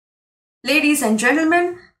Ladies and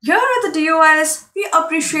gentlemen, here at the DOIS, we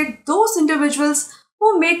appreciate those individuals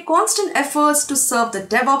who make constant efforts to serve the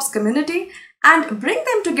DevOps community and bring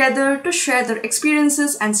them together to share their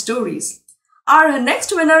experiences and stories. Our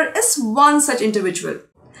next winner is one such individual.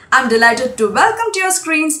 I'm delighted to welcome to your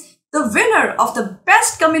screens the winner of the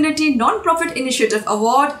Best Community Nonprofit Initiative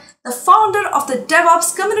Award, the founder of the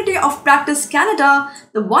DevOps Community of Practice Canada,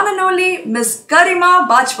 the one and only Miss Garima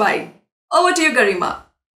Bajpai. Over to you, Garima.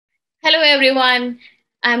 Hello, everyone.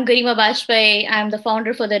 I'm Garima Bajpai. I'm the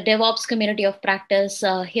founder for the DevOps Community of Practice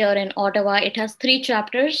here in Ottawa. It has three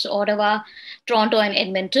chapters: Ottawa, Toronto, and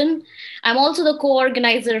Edmonton. I'm also the co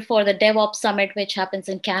organizer for the DevOps Summit, which happens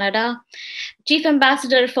in Canada, chief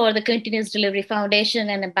ambassador for the Continuous Delivery Foundation,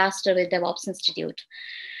 and ambassador with DevOps Institute.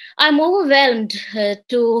 I'm overwhelmed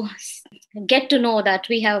to get to know that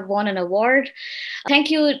we have won an award.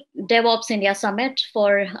 Thank you, DevOps India Summit,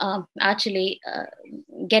 for actually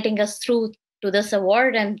getting us through to this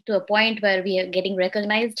award and to a point where we are getting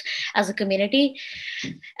recognized as a community.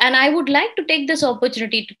 And I would like to take this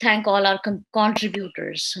opportunity to thank all our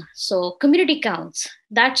contributors. So, community counts.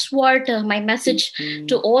 That's what my message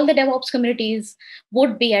to all the DevOps communities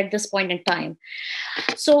would be at this point in time.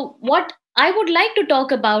 So, what I would like to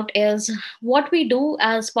talk about is what we do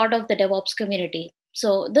as part of the DevOps community.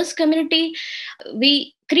 So, this community,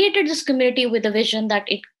 we created this community with a vision that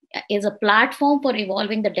it is a platform for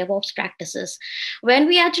evolving the DevOps practices. When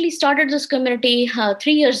we actually started this community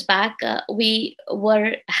 3 years back, we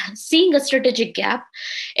were seeing a strategic gap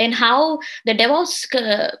in how the DevOps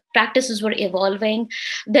practices were evolving.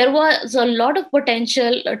 There was a lot of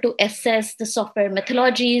potential to assess the software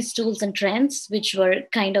methodologies, tools, and trends, which were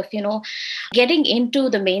kind of, getting into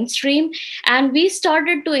the mainstream. And we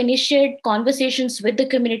started to initiate conversations with the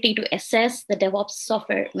community to assess the DevOps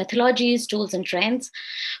software methodologies, tools, and trends.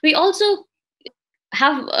 We also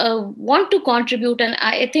have want to contribute, and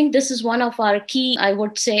I think this is one of our key, I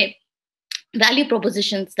would say, value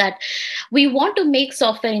propositions, that we want to make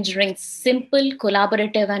software engineering simple,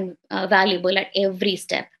 collaborative, and valuable at every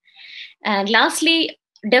step. And lastly,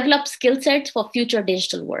 develop skill sets for future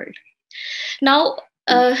digital world. Now,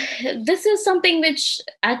 this is something which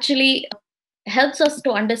actually helps us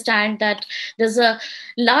to understand that there's a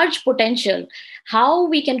large potential how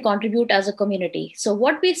we can contribute as a community. So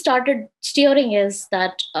what we started steering is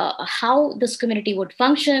that how this community would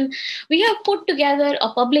function. We have put together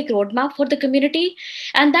a public roadmap for the community,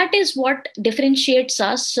 and that is what differentiates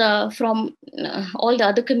us from all the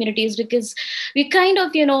other communities, because we kind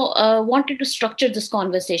of wanted to structure this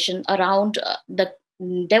conversation around the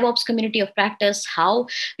DevOps community of practice, how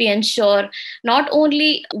we ensure not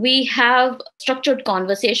only we have structured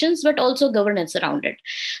conversations, but also governance around it.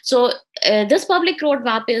 So this public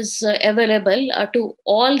roadmap is available to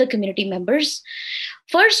all the community members.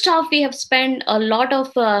 First off, we have spent a lot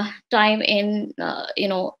of time in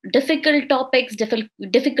difficult topics,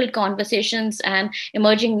 difficult conversations, and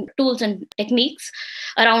emerging tools and techniques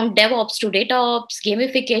around DevOps to DataOps,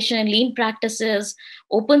 gamification, lean practices,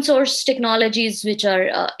 open source technologies which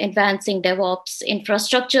are advancing DevOps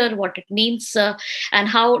infrastructure, what it means, and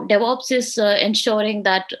how DevOps is ensuring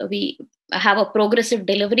that we have a progressive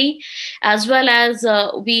delivery, as well as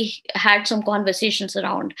we had some conversations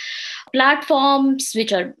around platforms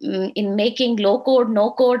which are in making low code,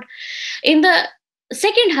 no code. In the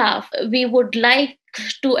second half, we would like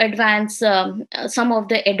to advance some of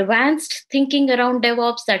the advanced thinking around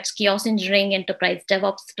DevOps, that's chaos engineering, enterprise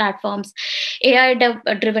DevOps platforms, AI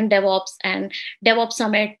driven DevOps, and DevOps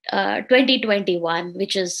Summit 2021,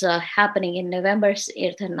 which is happening in November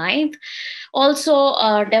 8th and 9th. Also,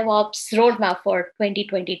 DevOps roadmap for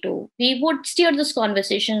 2022. We would steer this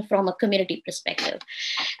conversation from a community perspective.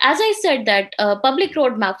 As I said, that public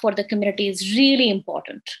roadmap for the community is really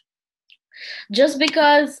important, just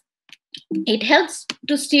because it helps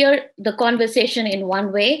to steer the conversation in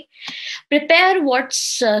one way, prepare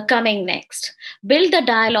what's coming next, build the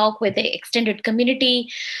dialogue with the extended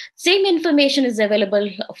community. Same information is available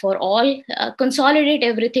for all, consolidate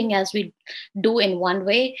everything as we do in one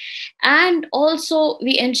way. And also,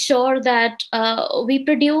 we ensure that we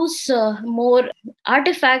produce more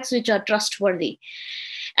artifacts which are trustworthy.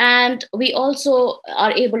 And we also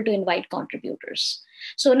are able to invite contributors.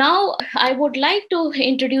 So now I would like to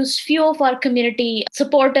introduce few of our community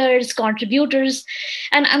supporters, contributors,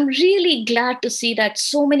 and I'm really glad to see that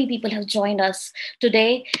so many people have joined us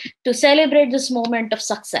today to celebrate this moment of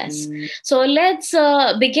success. So let's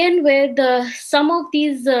begin with some of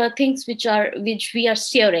these things which we are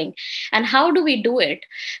steering, and how do we do it?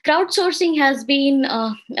 Crowdsourcing has been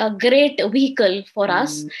a great vehicle for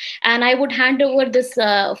us, and I would hand over this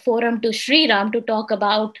forum to Sriram to talk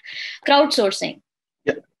about crowdsourcing.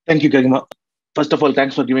 Yeah, thank you, Garima. First of all,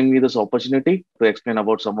 thanks for giving me this opportunity to explain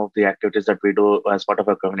about some of the activities that we do as part of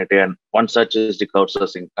our community. And one such is the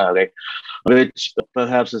crowdsourcing, right? Which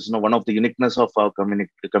perhaps is one of the uniqueness of our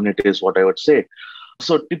community is what I would say.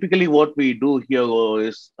 So typically what we do here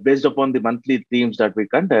is based upon the monthly themes that we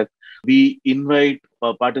conduct, we invite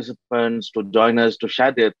participants to join us to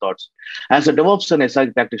share their thoughts. As a DevOps and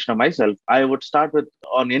SRE practitioner myself, I would start with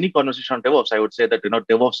on any conversation on DevOps, I would say that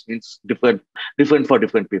DevOps means different for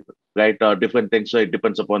different people, right? Different things. So it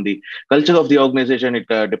depends upon the culture of the organization. It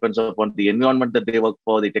depends upon the environment that they work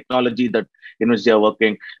for, the technology that in which they are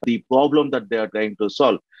working, the problem that they are trying to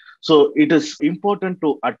solve. So it is important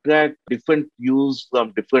to attract different views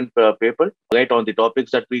from different people, right, on the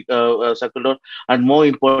topics that we circled on, and more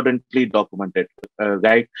importantly, document it,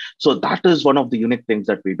 right? So that is one of the unique things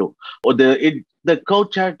that we do. Or the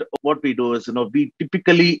crowd chat, what we do is, we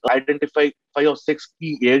typically identify 5 or 6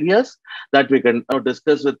 key areas that we can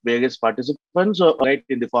discuss with various participants, right,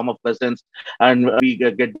 in the form of questions, and we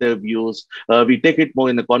get their views. We take it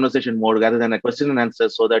more in the conversation mode rather than a question and answer,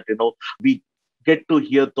 so that we get to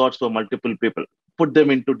hear thoughts from multiple people, put them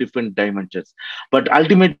into different dimensions. But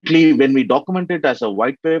ultimately, when we document it as a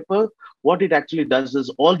white paper, what it actually does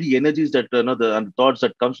is all the energies that and thoughts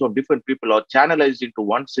that comes from different people are channelized into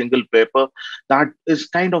one single paper that is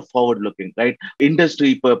kind of forward looking, right?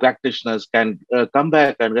 Industry practitioners can come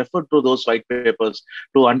back and refer to those white papers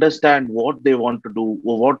to understand what they want to do,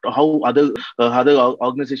 or how other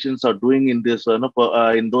organizations are doing in this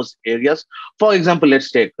in those areas. For example,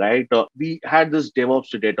 let's take, right, we had this DevOps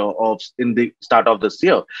to data ops in the start of this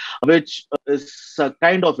year, which is a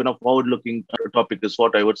kind of forward looking topic, is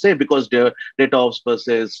what I would say, because the data ops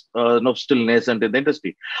versus still nascent in the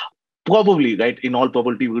industry. Probably, right, in all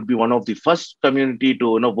probability, would be one of the first community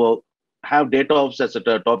to have data ops as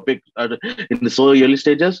a topic in the so early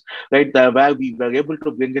stages, right? Where we were able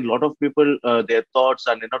to bring in a lot of people, their thoughts,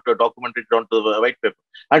 and to document it onto the white paper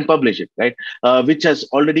and publish it, right? Which has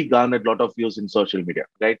already garnered a lot of views in social media,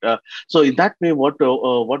 right? So in that way, what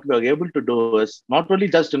we are able to do is not only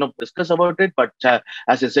just discuss about it, but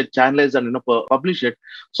as I said, channelize and publish it,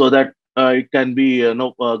 so that it can be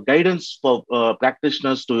guidance for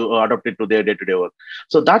practitioners to adopt it to their day-to-day work.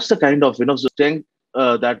 So that's the kind of strength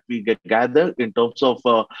that we gather in terms of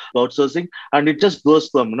outsourcing, and it just goes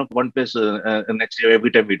from one place next year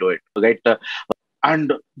every time we do it, right?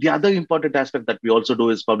 And the other important aspect that we also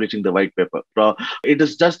do is publishing the white paper. It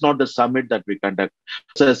is just not the summit that we conduct.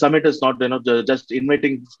 So summit is not just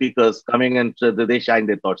inviting speakers coming and they sharing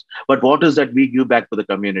their thoughts. But what is that we give back to the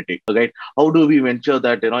community, right? How do we ensure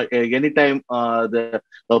that anytime the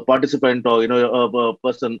participant or a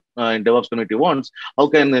person in DevOps community wants, how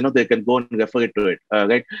can they can go and refer it to it,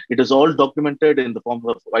 right? It is all documented in the form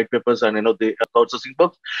of white papers and the crowdsourcing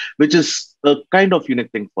books, which is a kind of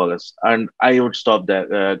unique thing for us. And I would stop there,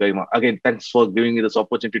 Garima. Again, thanks for giving me this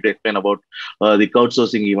opportunity to explain about the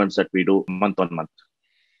crowdsourcing events that we do month on month.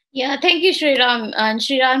 Yeah, thank you, Sriram. And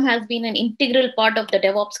Sriram has been an integral part of the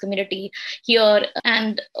DevOps community here.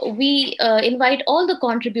 And we invite all the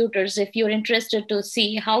contributors, if you're interested to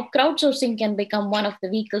see how crowdsourcing can become one of the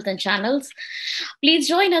vehicles and channels, please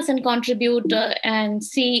join us and contribute and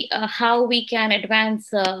see how we can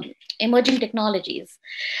advance emerging technologies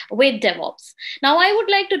with DevOps. Now, I would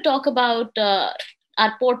like to talk about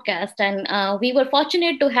our podcast. And we were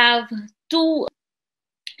fortunate to have two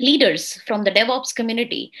leaders from the DevOps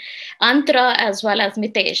community, Antara as well as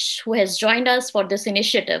Mitesh, who has joined us for this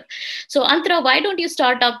initiative. So Antara, why don't you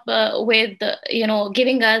start up with,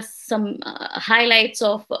 giving us some highlights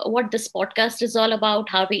of what this podcast is all about,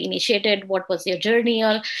 how we initiated, what was your journey,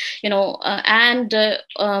 and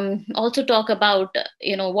also talk about,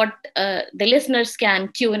 what the listeners can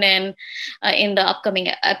tune in the upcoming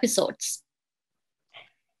episodes.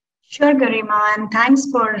 Sure, Garima, and thanks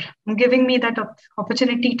for giving me that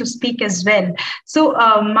opportunity to speak as well. So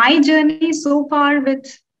my journey so far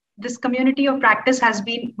with this community of practice has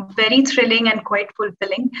been very thrilling and quite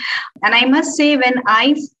fulfilling. And I must say, when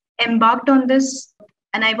I embarked on this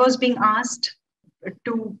and I was being asked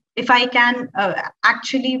to, if I can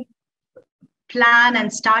actually plan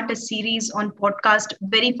and start a series on podcast,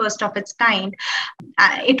 very first of its kind.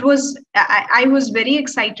 I was very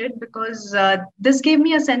excited because this gave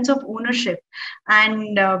me a sense of ownership.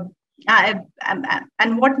 And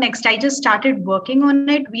and what next? I just started working on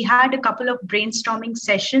it. We had a couple of brainstorming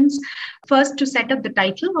sessions, first to set up the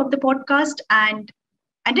title of the podcast, and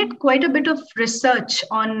I did quite a bit of research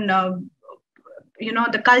on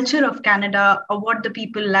the culture of Canada, or what the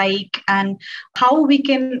people like, and how we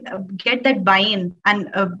can get that buy-in and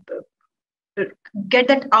get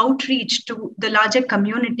that outreach to the larger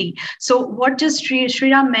community. So what just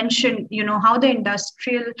Sriram mentioned, how the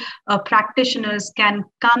industrial practitioners can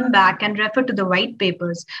come back and refer to the white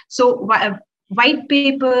papers. So white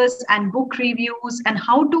papers and book reviews, and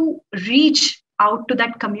how to reach out to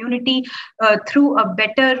that community through a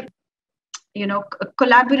better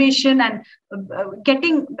collaboration, and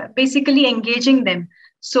basically engaging them.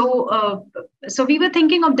 So we were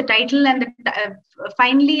thinking of the title, and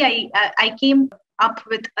finally I came up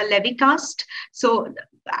with a levy cast. So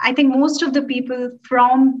I think most of the people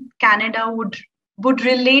from Canada would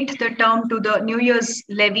relate the term to the New Year's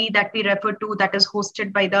levy that we refer to, that is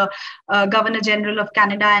hosted by the Governor General of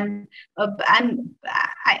Canada. And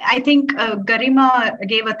I think Garima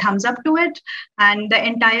gave a thumbs up to it, and the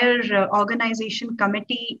entire organization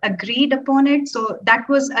committee agreed upon it. So that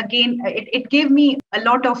was, again, it gave me a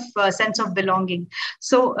lot of sense of belonging.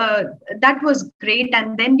 So that was great.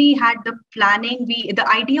 And then we had the planning. The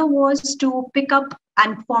idea was to pick up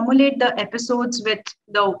and formulate the episodes with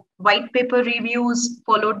the white paper reviews,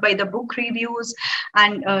 followed by the book reviews.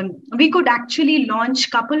 And we could actually launch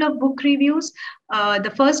a couple of book reviews.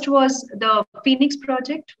 The first was the Phoenix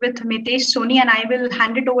Project with Mitesh Soni, and I will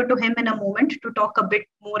hand it over to him in a moment to talk a bit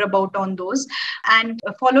more about on those. And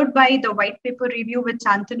followed by the white paper review with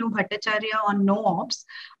Santanu Bhattacharya on No Ops.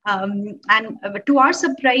 And to our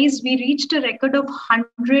surprise, we reached a record of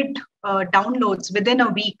 100 downloads within a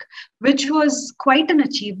week, which was quite an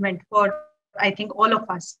achievement for, I think, all of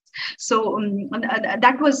us. So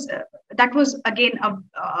that was again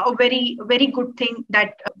a very, very good thing,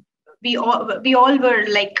 that we all were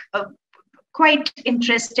like quite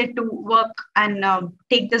interested to work and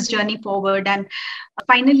take this journey forward. And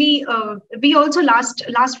finally, we also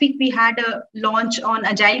last week we had a launch on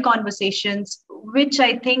Agile Conversations, which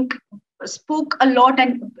I think spoke a lot,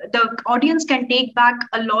 and the audience can take back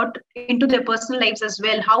a lot into their personal lives as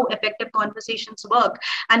well, how effective conversations work.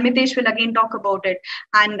 And Mitesh will again talk about it.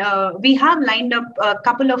 And we have lined up a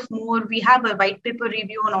couple of more. We have a white paper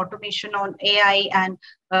review on automation on AI, and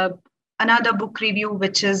another book review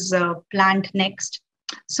which is planned next.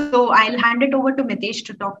 So I'll hand it over to Mitesh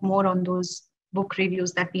to talk more on those book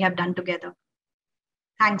reviews that we have done together.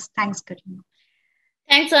 Thanks, Karima.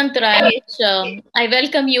 Thanks, Antaraj. I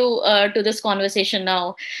welcome you to this conversation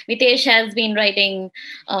now. Mitesh has been writing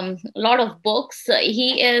a lot of books.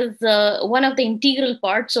 He is one of the integral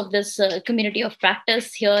parts of this community of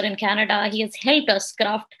practice here in Canada. He has helped us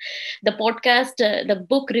craft the podcast, the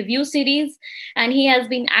book review series, and he has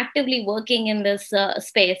been actively working in this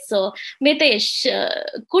space. So, Mitesh,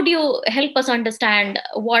 could you help us understand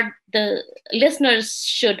what the listeners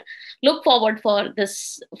should look forward for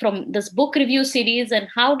this from this book review series, and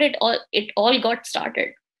how did it all got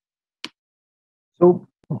started? So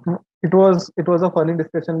it was a funny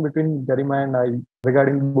discussion between Garima and I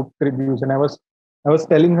regarding book reviews, and I was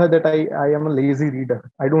telling her that I am a lazy reader.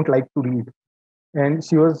 I don't like to read, and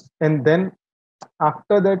then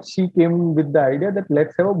after that she came with the idea that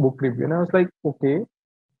let's have a book review, and I was like, okay,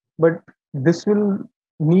 but this will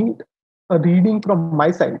need a reading from my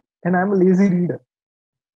side, and I'm a lazy reader.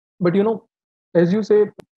 But as you say,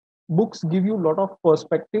 books give you a lot of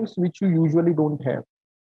perspectives which you usually don't have.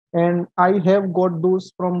 And I have got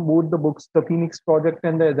those from both the books, the Phoenix Project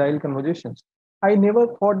and the Agile Conversations. I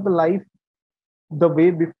never thought life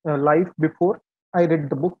before I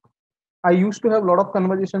read the book. I used to have a lot of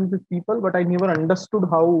conversations with people, but I never understood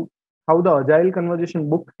how the Agile Conversation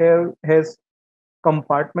book has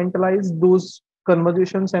compartmentalized those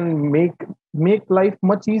conversations and make life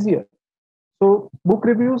much easier. So book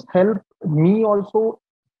reviews help me also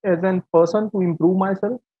as a person to improve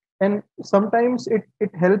myself. And sometimes it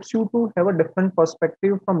helps you to have a different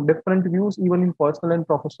perspective from different views, even in personal and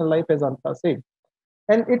professional life, as Anta said.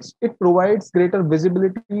 And it provides greater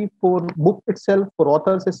visibility for book itself, for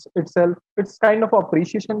authors itself. It's kind of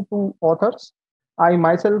appreciation to authors. I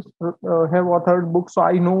myself have authored books, so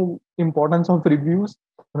I know importance of reviews.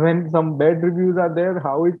 When some bad reviews are there,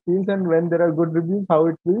 how it feels, and when there are good reviews, how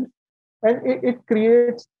it feels. And it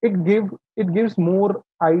gives more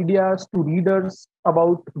ideas to readers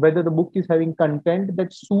about whether the book is having content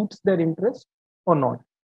that suits their interest or not.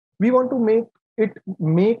 We want to make it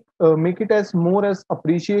make it as more as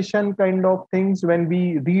appreciation kind of things when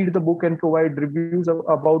we read the book and provide reviews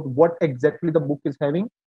about what exactly the book is having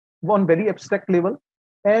on very abstract level.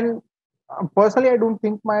 And personally, I don't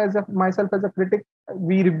think myself as a critic.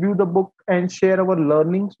 We review the book and share our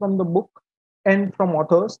learnings from the book and from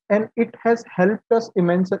authors, and it has helped us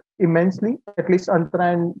immensely. At least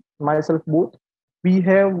Antara and myself both, we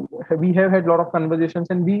have had a lot of conversations,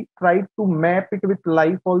 and we tried to map it with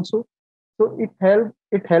life also. So it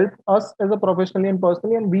helped us as a professionally and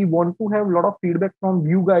personally, and we want to have a lot of feedback from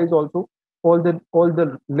you guys also, all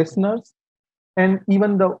the listeners, and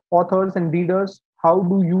even the authors and readers. How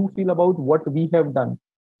do you feel about what we have done?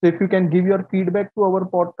 So if you can give your feedback to our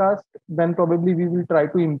podcast, then probably we will try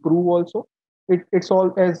to improve also. It's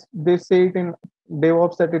all, as they say it in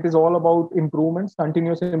DevOps, that it is all about improvements,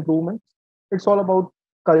 continuous improvements. It's all about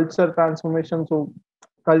culture transformation. So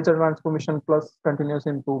culture transformation plus continuous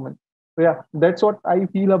improvement. So yeah, that's what I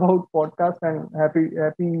feel about podcast, and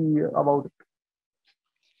happy about it.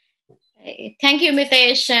 Thank you,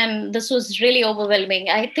 Mitesh. And this was really overwhelming.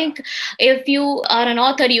 I think if you are an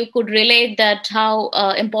author, you could relate that how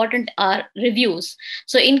important are reviews.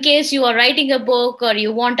 So, in case you are writing a book or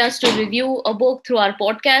you want us to review a book through our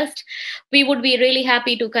podcast, we would be really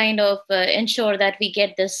happy to kind of ensure that we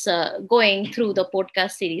get this going through the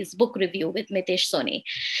podcast series, Book Review with Mitesh Soni.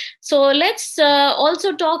 So, let's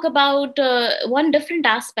also talk about one different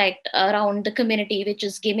aspect around the community, which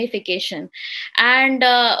is gamification. And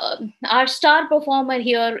our star performer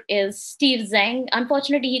here is Steve Zhang.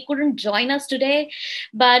 Unfortunately, he couldn't join us today,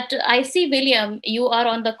 but I see William, you are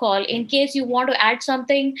on the call. In case you want to add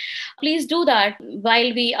something, please do that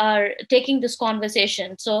while we are taking this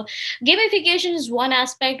conversation. So gamification is one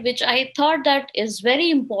aspect which I thought that is very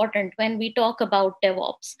important when we talk about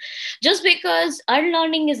DevOps, just because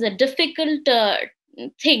unlearning is a difficult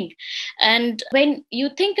thing. And when you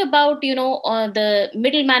think about the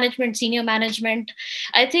middle management, senior management,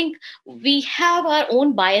 I think we have our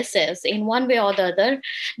own biases in one way or the other.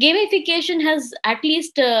 Gamification has at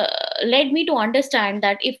least led me to understand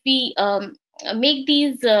that if we make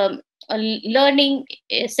these learning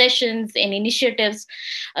sessions and initiatives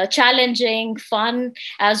challenging, fun,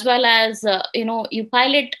 as well as you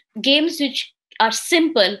pilot games which are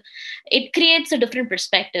simple, it creates a different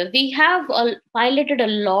perspective. We have piloted a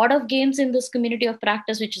lot of games in this community of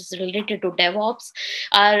practice, which is related to DevOps.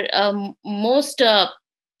 Our most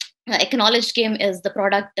acknowledged game is the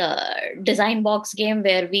product design box game,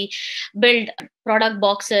 where we build product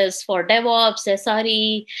boxes for DevOps,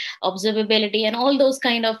 SRE, observability, and all those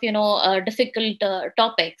kind of difficult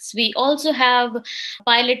topics. We also have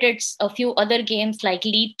piloted a few other games like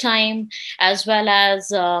Lead Time, as well as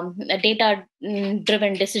data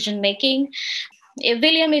driven decision making.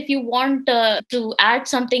 William, if you want to add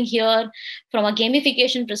something here from a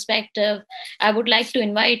gamification perspective, I would like to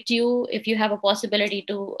invite you, if you have a possibility,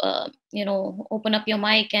 to open up your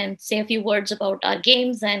mic and say a few words about our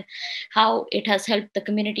games and how it has helped the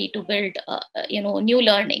community to build new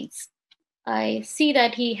learnings. I see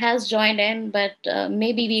that he has joined in, but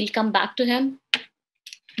maybe we'll come back to him.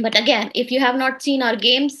 But again, if you have not seen our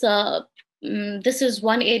games, this is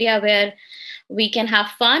one area where we can have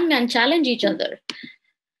fun and challenge each other.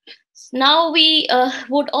 Now, we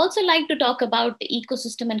would also like to talk about the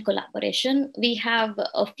ecosystem and collaboration. We have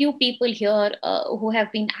a few people here who have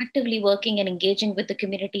been actively working and engaging with the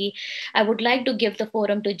community. I would like to give the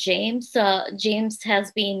forum to James. James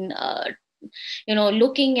has been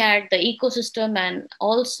looking at the ecosystem and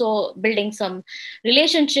also building some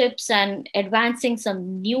relationships and advancing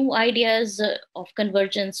some new ideas of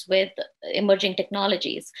convergence with emerging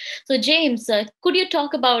technologies. So James, could you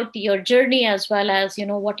talk about your journey as well as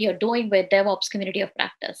what you're doing with DevOps community of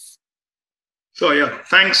practice? Sure, yeah.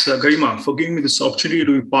 Thanks, Garima, for giving me this opportunity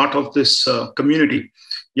to be part of this community.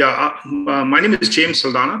 Yeah, my name is James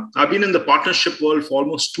Saldana. I've been in the partnership world for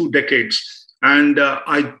almost 2 decades. And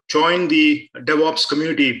I joined the DevOps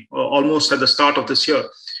community almost at the start of this year,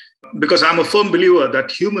 because I'm a firm believer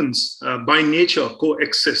that humans by nature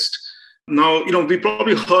coexist. Now, we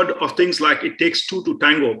probably heard of things like it takes 2 to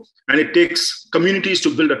tango, and it takes communities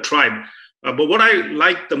to build a tribe. But what I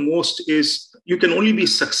like the most is you can only be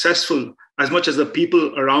successful as much as the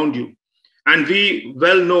people around you. And we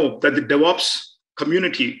well know that the DevOps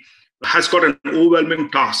community has got an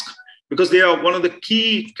overwhelming task, because they are one of the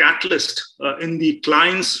key catalysts in the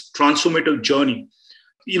client's transformative journey.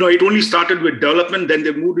 It only started with development, then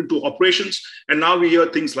they moved into operations, and now we hear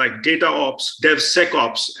things like data ops,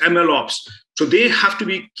 DevSecOps, ML ops. So they have to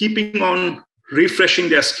be keeping on refreshing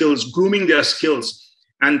their skills, grooming their skills.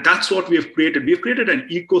 And that's what we have created. We've created an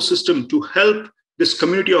ecosystem to help this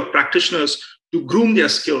community of practitioners to groom their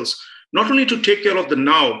skills, not only to take care of the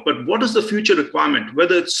now, but what is the future requirement,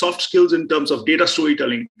 whether it's soft skills in terms of data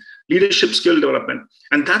storytelling, leadership skill development.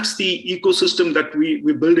 And that's the ecosystem that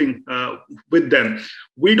we're building with them.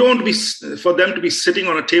 We don't be for them to be sitting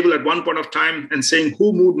on a table at one point of time and saying,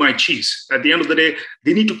 who moved my cheese? At the end of the day,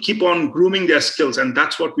 they need to keep on grooming their skills. And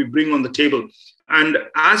that's what we bring on the table. And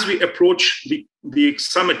as we approach the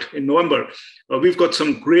summit in November, we've got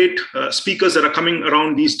some great speakers that are coming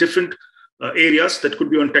around these different areas that could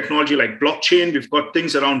be on technology like blockchain. We've got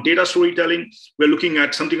things around data storytelling. We're looking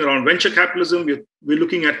at something around venture capitalism. We're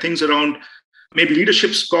looking at things around maybe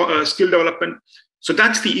leadership skill development. So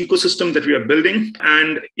that's the ecosystem that we are building.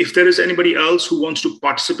 And if there is anybody else who wants to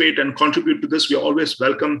participate and contribute to this, we are always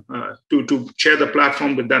welcome to share the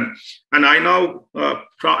platform with them. And I now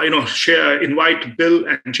invite Bill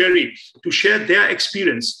and Jerry to share their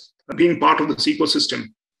experience being part of this ecosystem.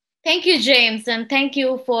 Thank you, James, and thank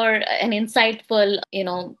you for an insightful,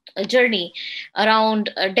 journey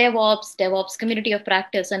around DevOps community of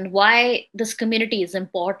practice, and why this community is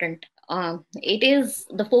important. It is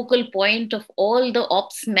the focal point of all the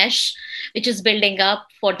ops mesh, which is building up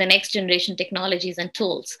for the next generation technologies and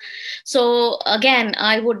tools. So again,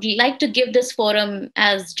 I would like to give this forum,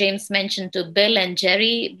 as James mentioned, to Bill and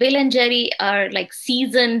Jerry. Bill and Jerry are like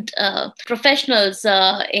seasoned professionals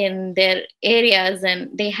in their areas, and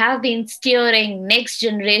they have been steering next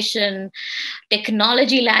generation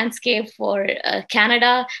technology landscape for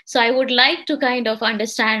Canada. So I would like to kind of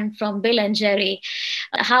understand from Bill and Jerry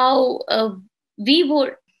how we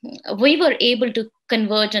were able to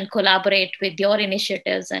converge and collaborate with your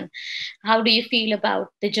initiatives, and how do you feel about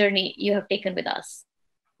the journey you have taken with us?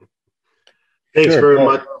 Thanks very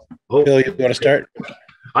much. Bill, you want to start?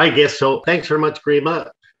 I guess so. Thanks very much, Garima.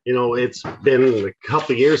 It's been a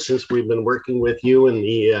couple of years since we've been working with you in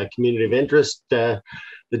the community of interest, the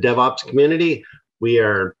DevOps community.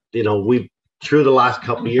 Through the last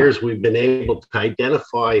couple of years, we've been able to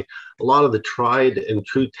identify a lot of the tried and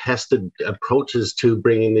true tested approaches to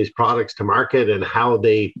bringing these products to market and how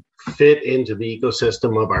they fit into the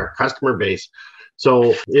ecosystem of our customer base.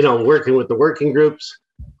 So, working with the working groups,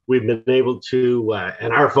 we've been able to,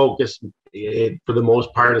 and our focus for the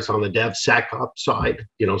most part is on the DevSecOps side.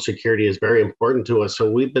 Security is very important to us.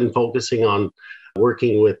 So we've been focusing on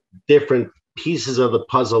working with different pieces of the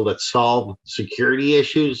puzzle that solve security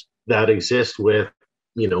issues that exist in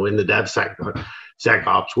the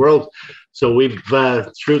DevSecOps world. So we've,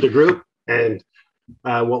 through the group and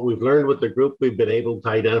what we've learned with the group, we've been able to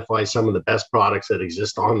identify some of the best products that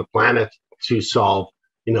exist on the planet to solve,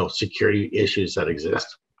 security issues that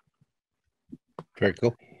exist. Very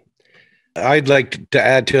cool. I'd like to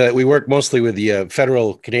add to that. We work mostly with the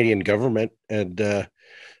federal Canadian government, and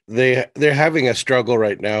they're having a struggle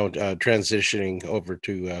right now transitioning over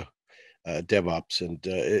to DevOps, and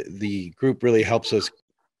the group really helps us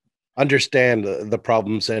understand the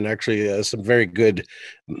problems, and actually some very good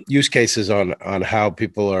use cases on how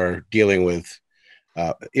people are dealing with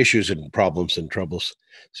issues and problems and troubles.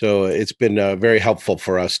 So it's been very helpful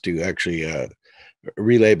for us to actually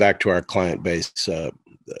relay back to our client base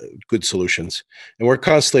good solutions. And we're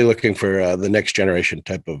constantly looking for the next generation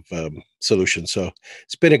type of solution. So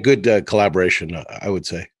it's been a good collaboration, I would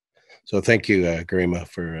say. So thank you, Garima,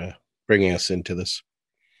 for bringing us into this.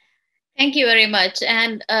 Thank you very much.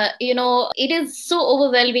 And, it is so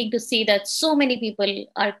overwhelming to see that so many people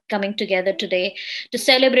are coming together today to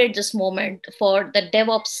celebrate this moment for the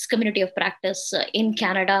DevOps community of practice in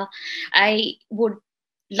Canada. I would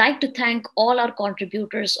like to thank all our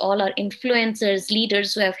contributors, all our influencers,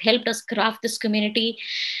 leaders who have helped us craft this community.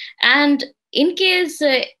 And in case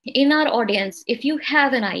in our audience, if you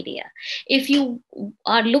have an idea, if you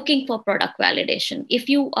are looking for product validation, if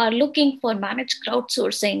you are looking for managed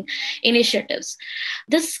crowdsourcing initiatives,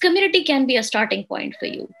 this community can be a starting point for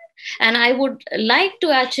you. And I would like to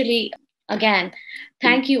actually, again,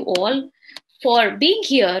 thank you all for being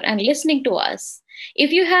here and listening to us.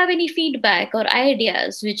 If you have any feedback or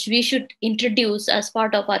ideas which we should introduce as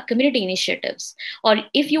part of our community initiatives, or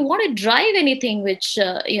if you want to drive anything which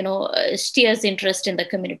steers interest in the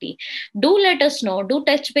community, do let us know. Do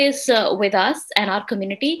touch base with us and our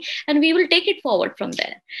community, and we will take it forward from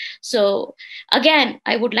there. So again,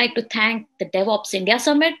 I would like to thank the DevOps India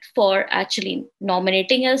Summit for actually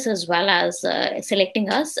nominating us, as well as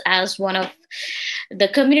selecting us as one of the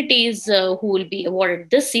communities who will be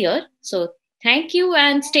awarded this year. So thank you,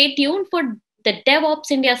 and stay tuned for the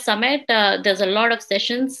DevOps India Summit. There's a lot of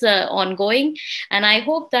sessions ongoing, and I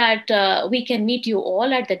hope that we can meet you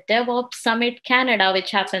all at the DevOps Summit Canada,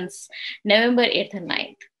 which happens November 8th and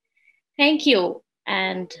 9th. Thank you.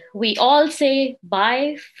 And we all say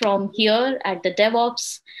bye from here at the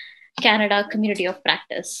DevOps Canada Community of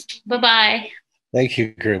Practice. Bye-bye. Thank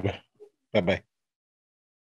you, Garima. Bye-bye.